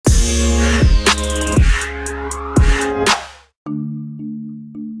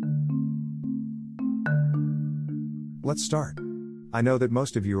Let's start. I know that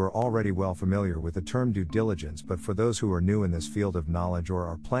most of you are already well familiar with the term due diligence, but for those who are new in this field of knowledge or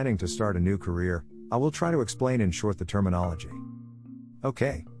are planning to start a new career, I will try to explain in short the terminology.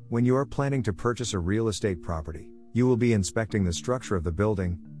 Okay, when you are planning to purchase a real estate property, you will be inspecting the structure of the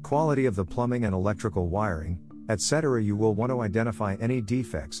building, quality of the plumbing and electrical wiring, etc. You will want to identify any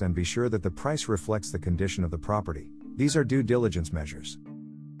defects and be sure that the price reflects the condition of the property. These are due diligence measures.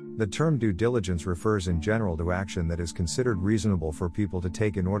 The term due diligence refers in general to action that is considered reasonable for people to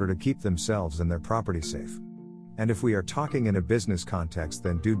take in order to keep themselves and their property safe. And if we are talking in a business context,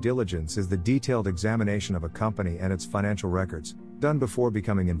 then due diligence is the detailed examination of a company and its financial records, done before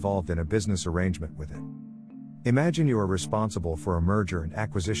becoming involved in a business arrangement with it. Imagine you are responsible for a merger and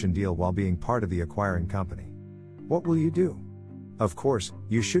acquisition deal while being part of the acquiring company. What will you do? Of course,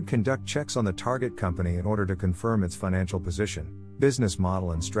 you should conduct checks on the target company in order to confirm its financial position, business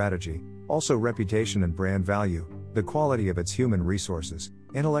model and strategy, also reputation and brand value, the quality of its human resources,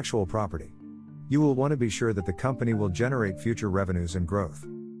 intellectual property. You will want to be sure that the company will generate future revenues and growth.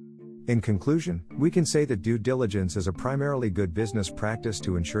 In conclusion, we can say that due diligence is a primarily good business practice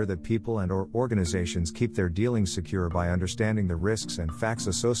to ensure that people and/or organizations keep their dealings secure by understanding the risks and facts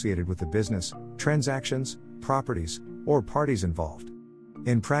associated with the business, transactions, properties, or parties involved.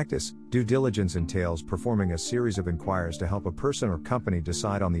 In practice, due diligence entails performing a series of inquiries to help a person or company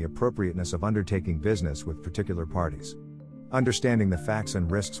decide on the appropriateness of undertaking business with particular parties. Understanding the facts and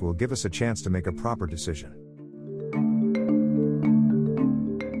risks will give us a chance to make a proper decision.